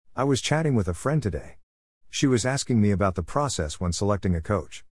I was chatting with a friend today. She was asking me about the process when selecting a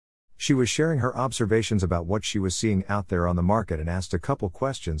coach. She was sharing her observations about what she was seeing out there on the market and asked a couple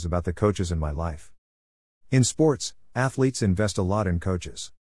questions about the coaches in my life. In sports, athletes invest a lot in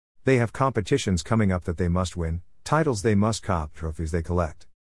coaches. They have competitions coming up that they must win, titles they must cop, trophies they collect.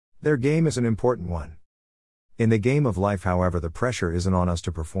 Their game is an important one. In the game of life, however, the pressure isn't on us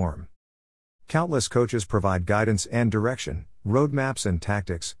to perform. Countless coaches provide guidance and direction, roadmaps and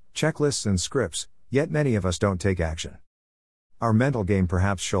tactics, checklists and scripts, yet many of us don't take action. Our mental game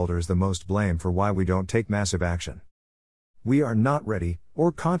perhaps shoulders the most blame for why we don't take massive action. We are not ready,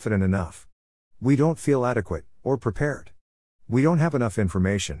 or confident enough. We don't feel adequate, or prepared. We don't have enough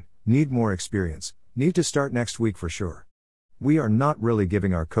information, need more experience, need to start next week for sure. We are not really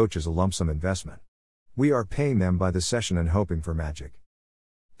giving our coaches a lump sum investment. We are paying them by the session and hoping for magic.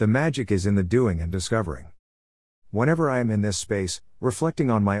 The magic is in the doing and discovering. Whenever I am in this space,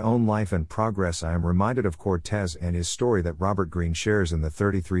 reflecting on my own life and progress, I am reminded of Cortez and his story that Robert Greene shares in the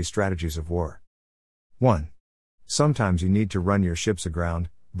 33 Strategies of War. 1. Sometimes you need to run your ships aground,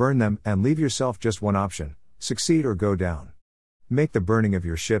 burn them, and leave yourself just one option: succeed or go down. Make the burning of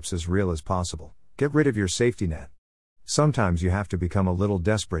your ships as real as possible. Get rid of your safety net. Sometimes you have to become a little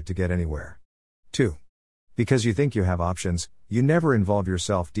desperate to get anywhere. 2. Because you think you have options, you never involve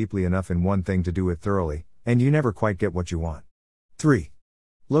yourself deeply enough in one thing to do it thoroughly, and you never quite get what you want. 3.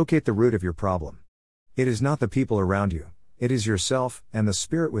 Locate the root of your problem. It is not the people around you, it is yourself, and the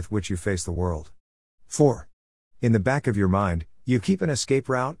spirit with which you face the world. 4. In the back of your mind, you keep an escape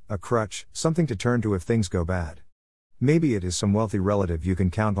route, a crutch, something to turn to if things go bad. Maybe it is some wealthy relative you can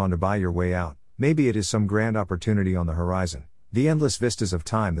count on to buy your way out, maybe it is some grand opportunity on the horizon, the endless vistas of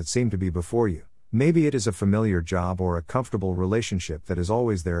time that seem to be before you, maybe it is a familiar job or a comfortable relationship that is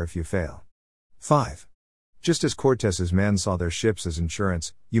always there if you fail. 5. Just as Cortez's men saw their ships as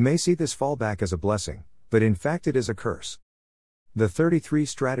insurance, you may see this fallback as a blessing, but in fact it is a curse. The 33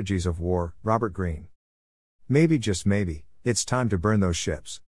 Strategies of War, Robert Greene. Maybe, just maybe, it's time to burn those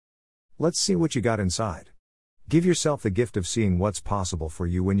ships. Let's see what you got inside. Give yourself the gift of seeing what's possible for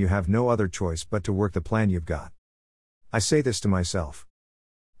you when you have no other choice but to work the plan you've got. I say this to myself.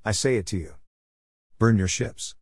 I say it to you. Burn your ships.